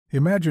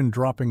Imagine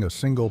dropping a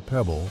single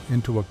pebble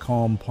into a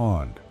calm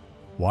pond.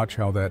 Watch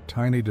how that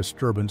tiny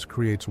disturbance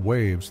creates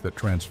waves that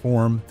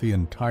transform the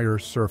entire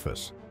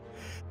surface.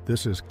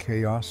 This is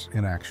chaos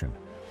in action,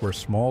 where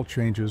small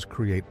changes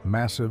create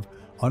massive,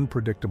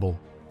 unpredictable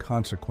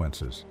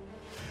consequences.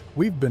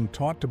 We've been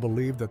taught to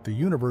believe that the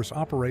universe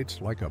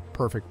operates like a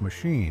perfect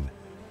machine,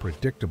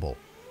 predictable,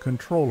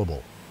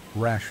 controllable,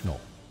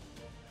 rational.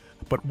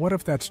 But what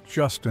if that's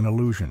just an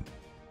illusion?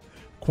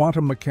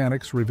 Quantum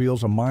mechanics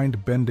reveals a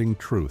mind-bending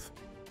truth.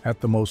 At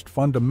the most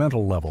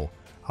fundamental level,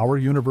 our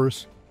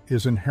universe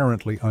is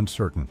inherently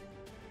uncertain.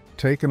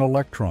 Take an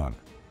electron,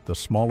 the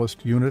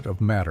smallest unit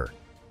of matter.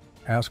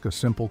 Ask a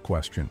simple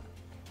question.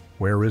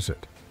 Where is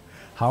it?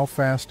 How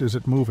fast is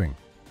it moving?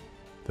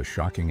 The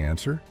shocking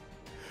answer?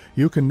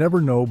 You can never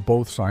know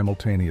both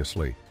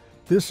simultaneously.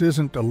 This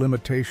isn't a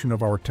limitation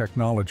of our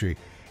technology,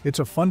 it's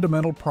a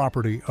fundamental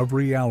property of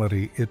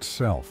reality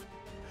itself.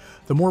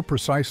 The more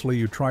precisely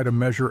you try to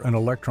measure an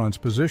electron's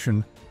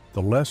position,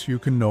 the less you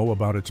can know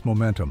about its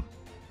momentum.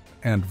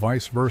 And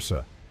vice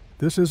versa.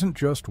 This isn't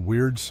just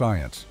weird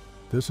science.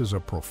 This is a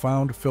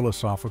profound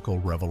philosophical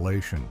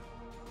revelation.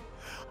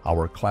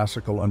 Our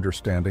classical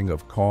understanding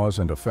of cause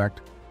and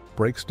effect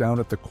breaks down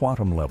at the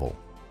quantum level.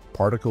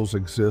 Particles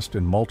exist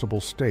in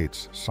multiple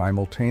states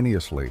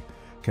simultaneously,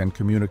 can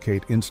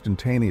communicate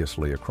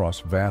instantaneously across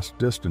vast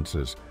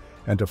distances,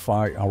 and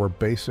defy our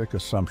basic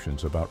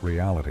assumptions about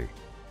reality.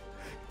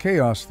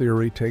 Chaos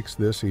theory takes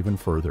this even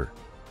further.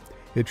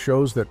 It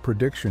shows that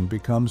prediction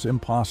becomes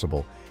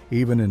impossible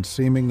even in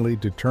seemingly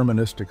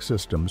deterministic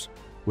systems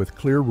with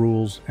clear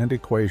rules and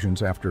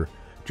equations after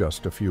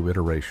just a few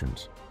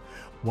iterations.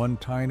 One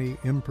tiny,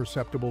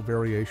 imperceptible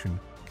variation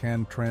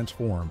can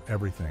transform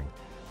everything.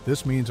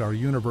 This means our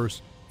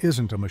universe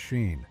isn't a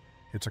machine.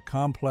 It's a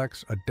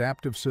complex,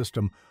 adaptive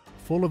system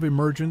full of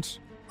emergence,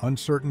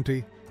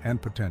 uncertainty,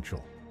 and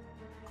potential.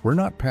 We're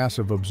not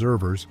passive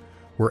observers.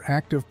 We're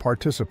active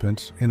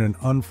participants in an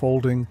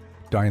unfolding,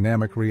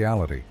 dynamic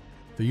reality.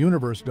 The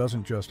universe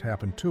doesn't just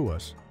happen to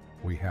us,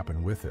 we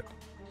happen with it.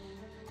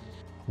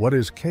 What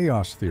is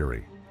chaos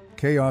theory?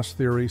 Chaos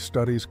theory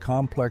studies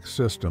complex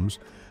systems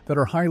that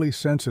are highly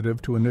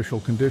sensitive to initial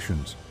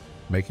conditions,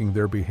 making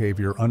their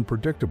behavior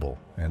unpredictable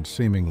and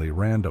seemingly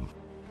random.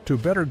 To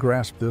better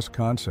grasp this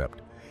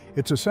concept,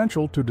 it's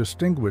essential to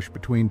distinguish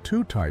between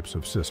two types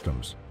of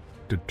systems: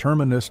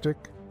 deterministic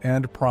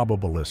and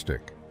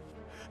probabilistic.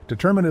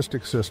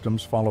 Deterministic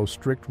systems follow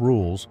strict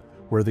rules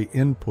where the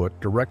input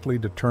directly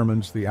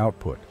determines the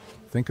output.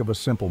 Think of a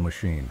simple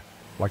machine,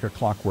 like a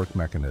clockwork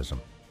mechanism.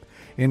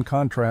 In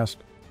contrast,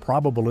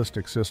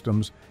 probabilistic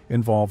systems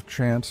involve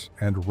chance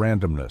and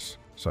randomness,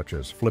 such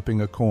as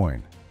flipping a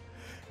coin.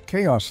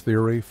 Chaos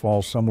theory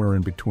falls somewhere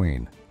in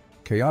between.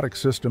 Chaotic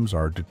systems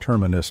are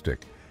deterministic,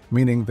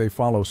 meaning they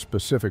follow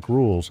specific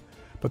rules,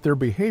 but their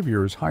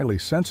behavior is highly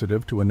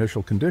sensitive to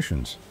initial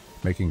conditions,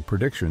 making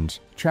predictions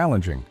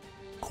challenging.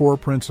 Core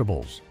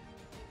principles.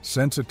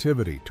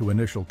 Sensitivity to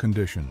initial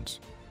conditions.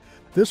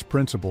 This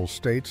principle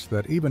states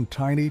that even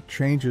tiny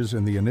changes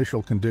in the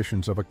initial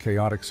conditions of a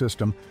chaotic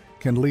system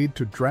can lead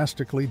to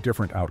drastically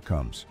different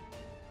outcomes.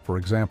 For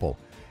example,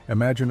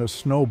 imagine a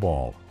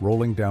snowball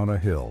rolling down a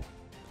hill.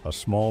 A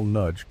small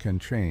nudge can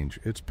change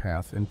its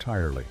path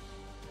entirely.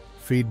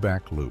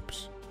 Feedback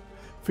loops.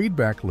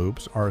 Feedback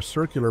loops are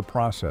circular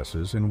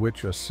processes in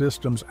which a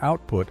system's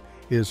output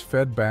is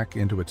fed back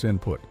into its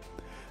input.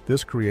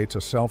 This creates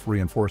a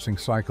self-reinforcing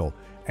cycle,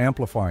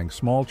 amplifying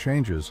small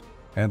changes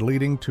and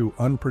leading to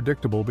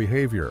unpredictable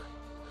behavior.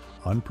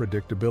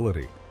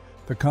 Unpredictability.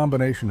 The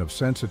combination of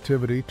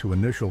sensitivity to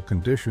initial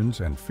conditions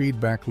and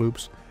feedback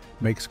loops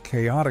makes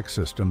chaotic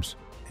systems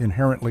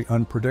inherently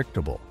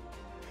unpredictable.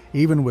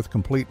 Even with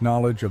complete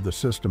knowledge of the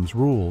system's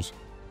rules,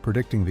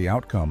 predicting the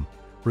outcome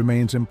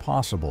remains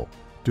impossible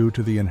due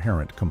to the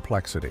inherent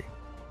complexity.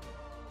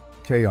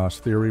 Chaos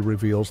theory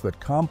reveals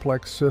that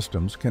complex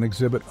systems can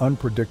exhibit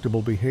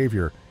unpredictable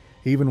behavior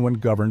even when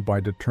governed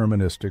by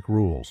deterministic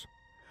rules.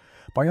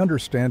 By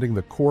understanding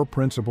the core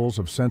principles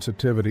of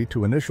sensitivity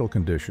to initial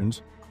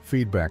conditions,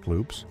 feedback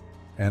loops,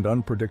 and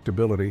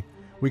unpredictability,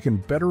 we can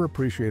better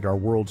appreciate our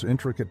world's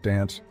intricate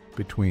dance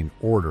between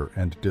order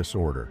and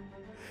disorder.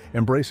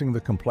 Embracing the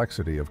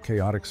complexity of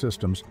chaotic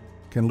systems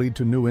can lead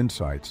to new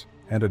insights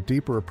and a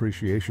deeper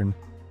appreciation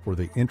for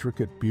the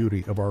intricate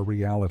beauty of our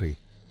reality.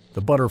 The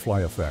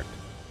butterfly effect.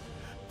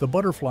 The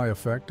butterfly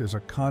effect is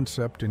a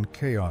concept in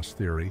chaos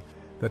theory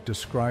that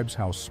describes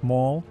how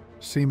small,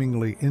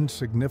 seemingly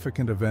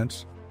insignificant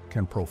events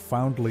can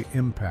profoundly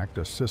impact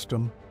a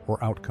system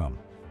or outcome.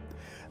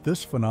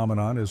 This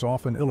phenomenon is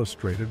often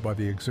illustrated by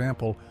the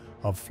example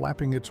of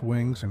flapping its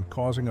wings and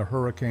causing a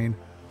hurricane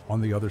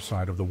on the other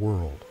side of the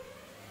world.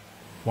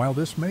 While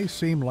this may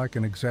seem like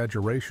an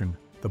exaggeration,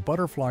 the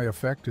butterfly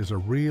effect is a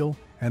real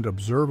and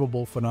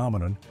observable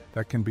phenomenon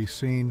that can be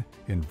seen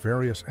in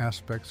various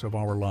aspects of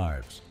our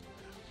lives.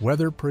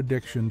 Weather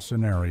prediction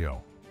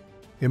scenario.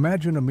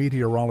 Imagine a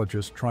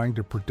meteorologist trying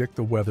to predict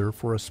the weather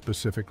for a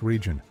specific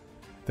region.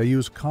 They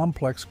use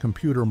complex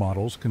computer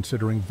models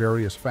considering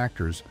various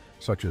factors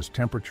such as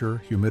temperature,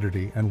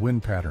 humidity, and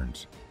wind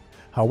patterns.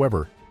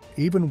 However,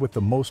 even with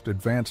the most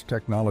advanced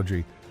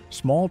technology,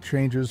 small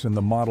changes in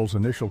the model's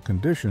initial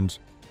conditions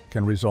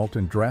can result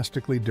in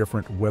drastically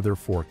different weather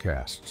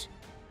forecasts.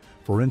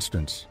 For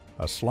instance,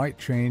 a slight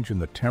change in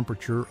the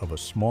temperature of a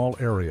small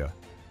area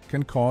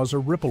can cause a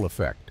ripple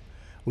effect,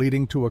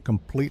 leading to a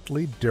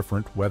completely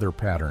different weather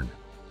pattern.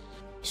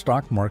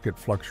 Stock market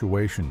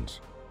fluctuations.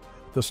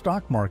 The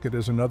stock market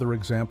is another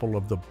example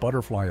of the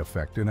butterfly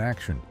effect in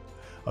action.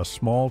 A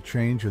small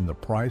change in the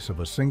price of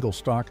a single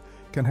stock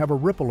can have a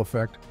ripple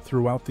effect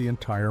throughout the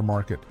entire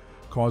market,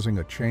 causing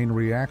a chain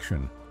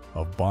reaction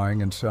of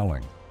buying and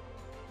selling.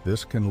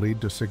 This can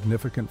lead to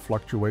significant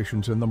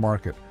fluctuations in the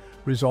market,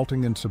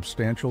 resulting in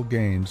substantial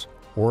gains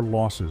or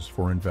losses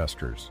for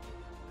investors.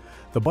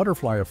 The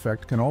butterfly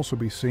effect can also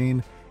be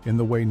seen in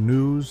the way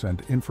news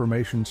and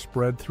information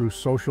spread through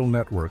social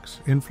networks,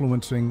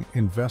 influencing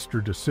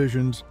investor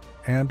decisions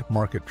and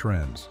market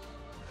trends.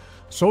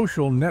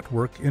 Social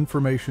network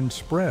information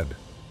spread.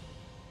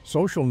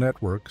 Social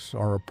networks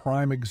are a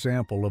prime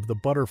example of the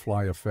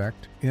butterfly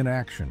effect in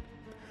action.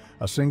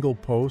 A single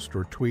post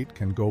or tweet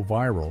can go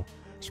viral,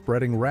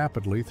 spreading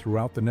rapidly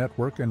throughout the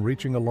network and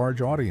reaching a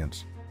large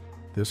audience.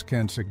 This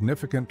can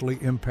significantly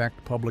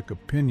impact public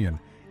opinion,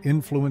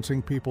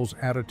 influencing people's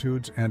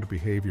attitudes and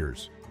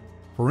behaviors.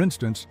 For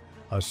instance,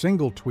 a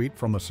single tweet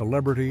from a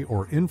celebrity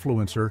or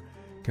influencer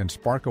can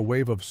spark a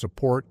wave of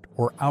support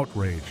or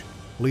outrage,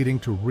 leading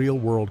to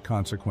real-world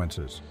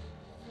consequences.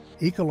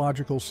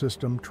 Ecological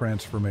system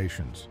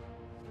transformations.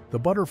 The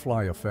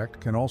butterfly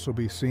effect can also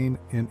be seen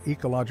in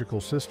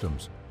ecological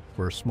systems,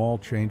 where small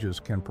changes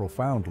can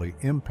profoundly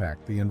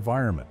impact the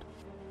environment.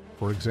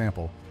 For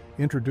example,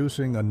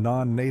 introducing a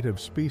non-native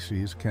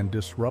species can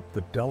disrupt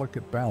the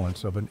delicate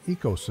balance of an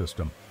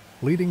ecosystem,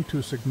 leading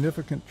to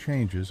significant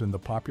changes in the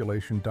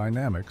population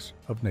dynamics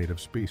of native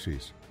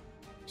species.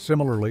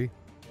 Similarly,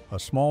 a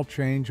small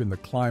change in the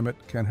climate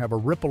can have a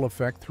ripple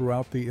effect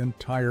throughout the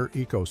entire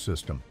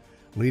ecosystem,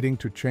 leading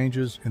to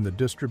changes in the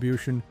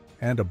distribution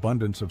and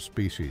abundance of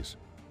species.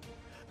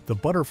 The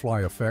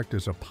butterfly effect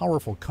is a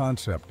powerful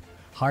concept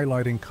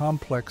highlighting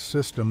complex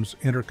systems'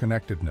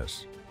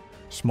 interconnectedness.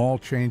 Small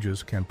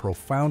changes can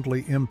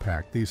profoundly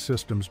impact these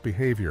systems'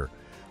 behavior,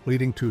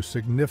 leading to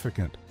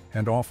significant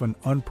and often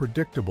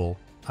unpredictable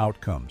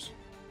outcomes.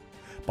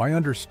 By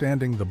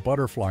understanding the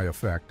butterfly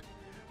effect,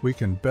 we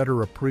can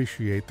better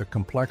appreciate the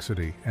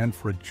complexity and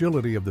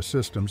fragility of the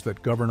systems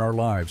that govern our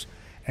lives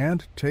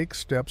and take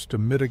steps to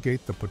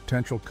mitigate the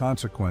potential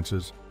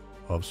consequences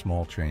of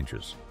small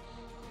changes.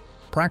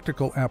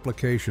 Practical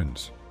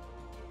applications.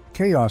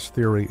 Chaos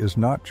theory is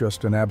not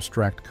just an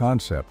abstract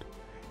concept.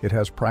 It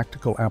has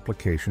practical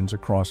applications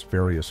across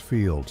various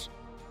fields.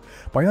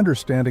 By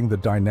understanding the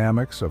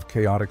dynamics of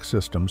chaotic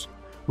systems,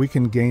 we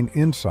can gain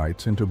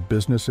insights into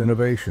business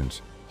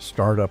innovations,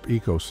 startup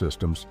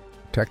ecosystems,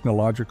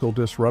 technological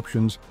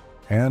disruptions,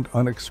 and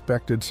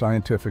unexpected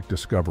scientific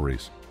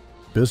discoveries.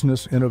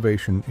 Business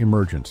innovation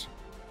emergence.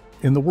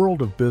 In the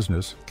world of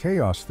business,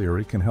 chaos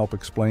theory can help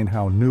explain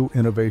how new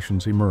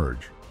innovations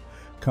emerge.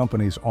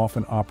 Companies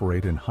often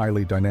operate in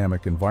highly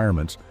dynamic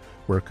environments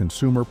where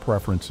consumer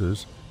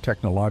preferences,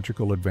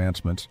 technological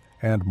advancements,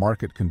 and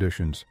market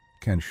conditions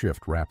can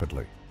shift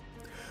rapidly.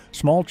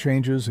 Small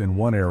changes in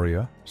one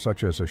area,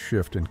 such as a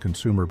shift in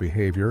consumer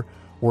behavior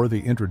or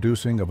the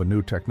introducing of a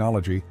new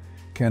technology,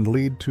 can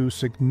lead to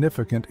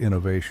significant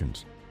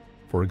innovations.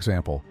 For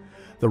example,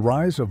 the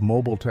rise of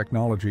mobile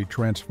technology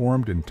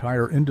transformed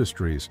entire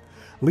industries,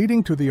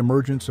 leading to the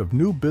emergence of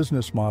new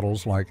business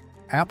models like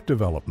app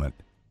development,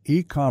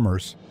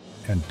 e-commerce,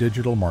 and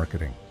digital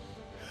marketing.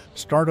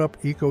 Startup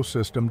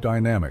ecosystem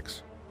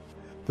dynamics.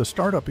 The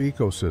startup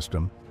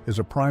ecosystem is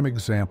a prime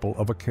example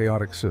of a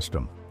chaotic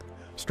system.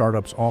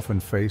 Startups often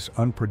face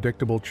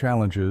unpredictable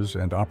challenges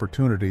and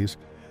opportunities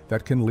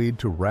that can lead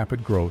to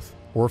rapid growth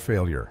or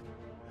failure.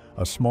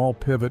 A small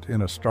pivot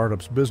in a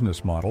startup's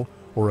business model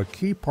or a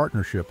key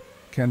partnership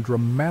can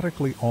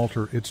dramatically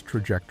alter its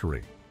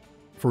trajectory.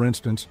 For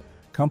instance,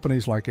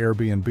 companies like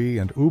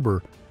Airbnb and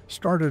Uber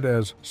started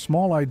as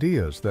small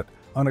ideas that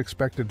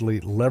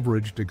unexpectedly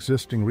leveraged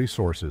existing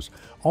resources,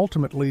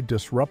 ultimately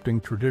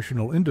disrupting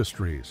traditional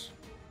industries.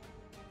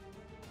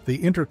 The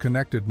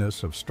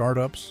interconnectedness of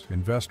startups,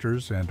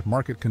 investors, and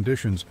market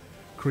conditions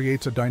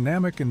creates a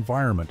dynamic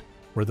environment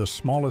where the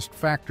smallest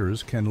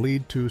factors can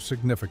lead to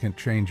significant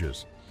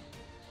changes.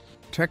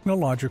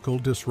 Technological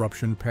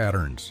disruption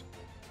patterns.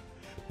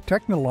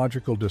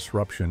 Technological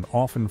disruption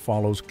often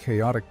follows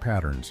chaotic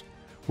patterns,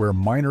 where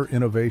minor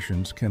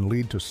innovations can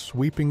lead to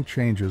sweeping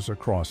changes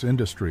across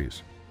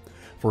industries.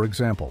 For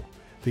example,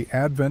 the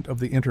advent of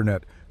the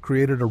Internet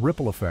created a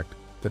ripple effect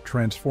that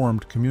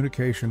transformed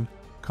communication,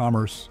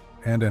 commerce,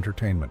 and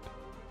entertainment.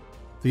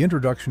 The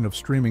introduction of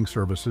streaming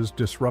services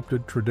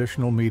disrupted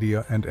traditional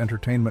media and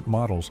entertainment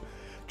models,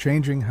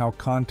 changing how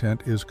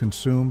content is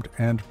consumed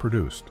and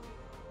produced.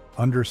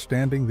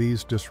 Understanding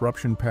these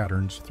disruption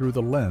patterns through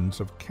the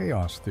lens of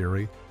chaos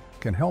theory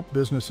can help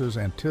businesses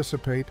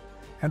anticipate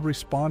and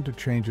respond to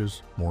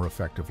changes more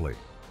effectively.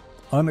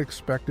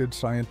 unexpected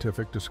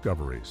scientific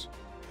discoveries.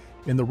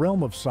 In the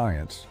realm of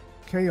science,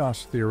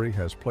 chaos theory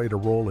has played a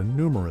role in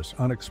numerous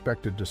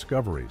unexpected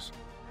discoveries.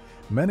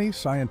 Many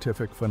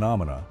scientific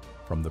phenomena,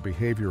 from the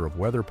behavior of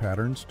weather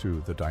patterns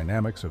to the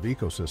dynamics of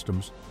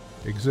ecosystems,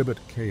 exhibit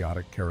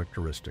chaotic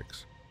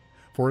characteristics.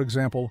 For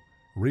example,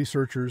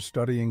 researchers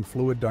studying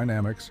fluid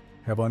dynamics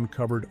have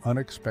uncovered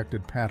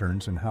unexpected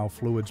patterns in how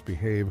fluids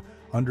behave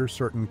under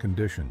certain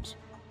conditions.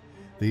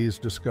 These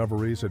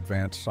discoveries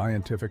advance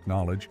scientific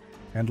knowledge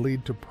and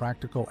lead to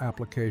practical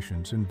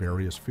applications in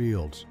various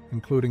fields,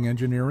 including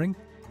engineering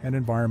and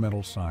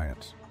environmental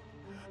science.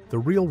 The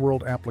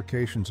real-world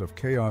applications of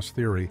chaos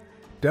theory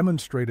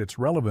demonstrate its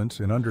relevance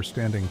in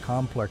understanding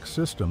complex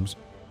systems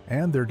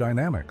and their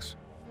dynamics.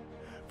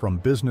 From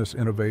business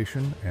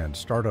innovation and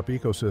startup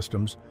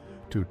ecosystems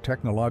to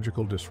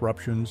technological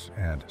disruptions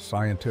and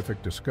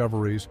scientific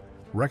discoveries,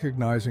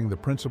 recognizing the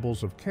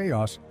principles of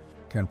chaos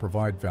can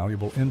provide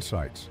valuable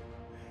insights.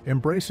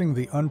 Embracing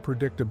the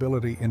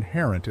unpredictability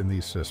inherent in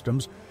these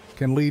systems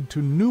can lead to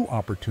new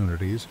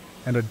opportunities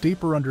and a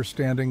deeper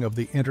understanding of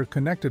the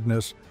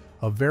interconnectedness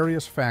of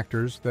various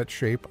factors that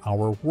shape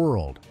our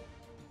world.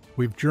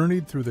 We've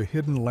journeyed through the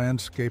hidden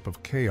landscape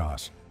of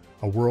chaos,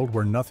 a world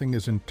where nothing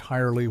is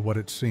entirely what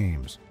it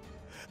seems.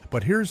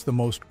 But here's the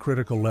most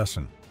critical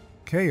lesson.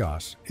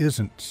 Chaos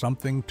isn't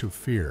something to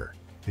fear,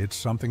 it's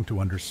something to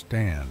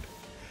understand.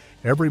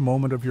 Every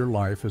moment of your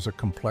life is a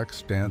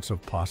complex dance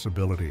of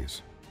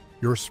possibilities.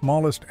 Your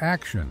smallest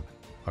action,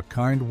 a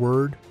kind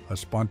word, a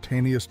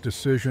spontaneous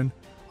decision,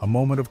 a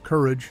moment of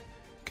courage,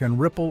 can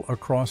ripple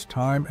across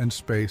time and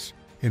space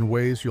in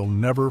ways you'll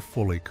never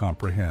fully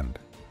comprehend.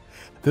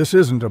 This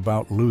isn't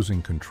about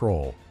losing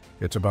control,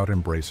 it's about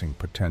embracing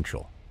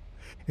potential.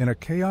 In a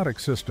chaotic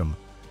system,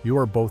 you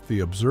are both the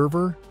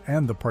observer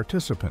and the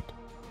participant.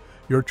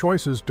 Your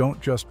choices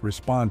don't just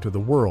respond to the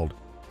world,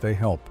 they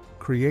help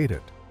create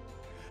it.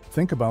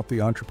 Think about the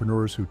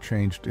entrepreneurs who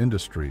changed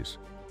industries,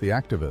 the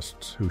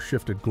activists who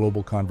shifted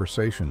global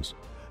conversations,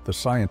 the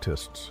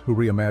scientists who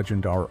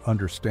reimagined our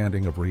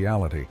understanding of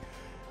reality.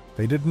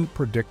 They didn't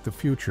predict the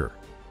future,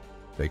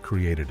 they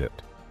created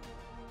it.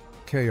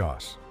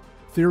 Chaos.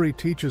 Theory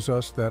teaches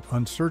us that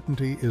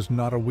uncertainty is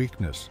not a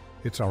weakness,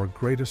 it's our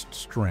greatest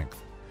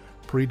strength.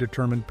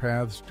 Predetermined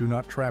paths do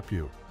not trap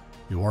you.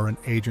 You are an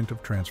agent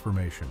of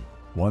transformation.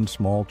 One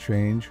small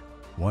change,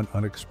 one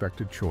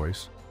unexpected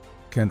choice,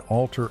 can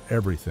alter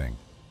everything.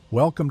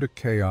 Welcome to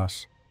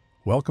chaos.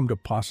 Welcome to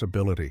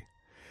possibility.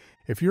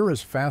 If you're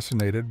as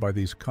fascinated by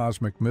these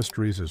cosmic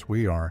mysteries as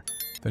we are,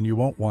 then you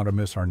won't want to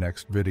miss our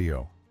next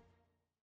video.